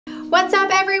What's up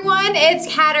everyone? It's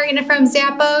Katarina from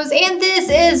Zappos and this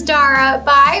is Dara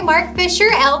by Marc Fisher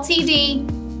LTD.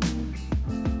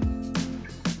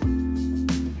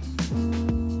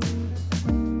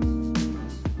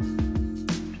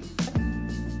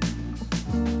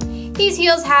 These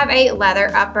heels have a leather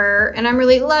upper and I'm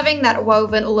really loving that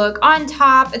woven look on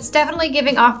top. It's definitely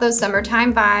giving off those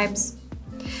summertime vibes.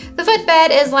 The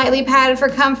footbed is lightly padded for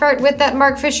comfort with that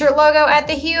Marc Fisher logo at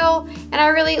the heel, and I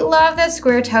really love that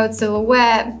square-toed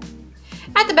silhouette.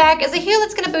 At the back is a heel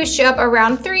that's going to boost you up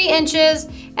around 3 inches,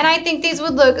 and I think these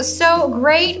would look so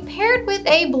great paired with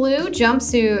a blue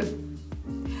jumpsuit.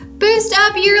 Boost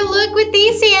up your look with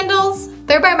these sandals.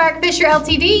 They're by Marc Fisher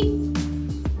LTD.